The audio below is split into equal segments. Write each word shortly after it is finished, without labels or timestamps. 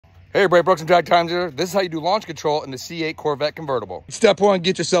Hey everybody, Brooks and Drag Times here. This is how you do launch control in the C8 Corvette Convertible. Step 1,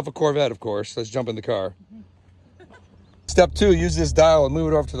 get yourself a Corvette, of course. Let's jump in the car. Step 2, use this dial and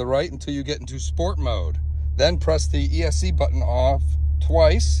move it over to the right until you get into sport mode. Then press the ESC button off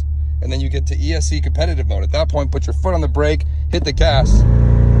twice, and then you get to ESC competitive mode. At that point, put your foot on the brake, hit the gas,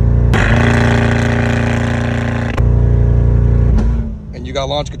 and you got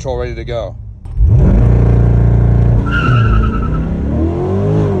launch control ready to go.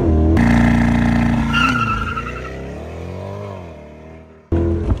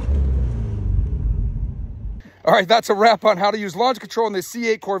 All right, that's a wrap on how to use launch control in the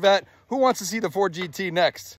C8 Corvette. Who wants to see the Ford GT next?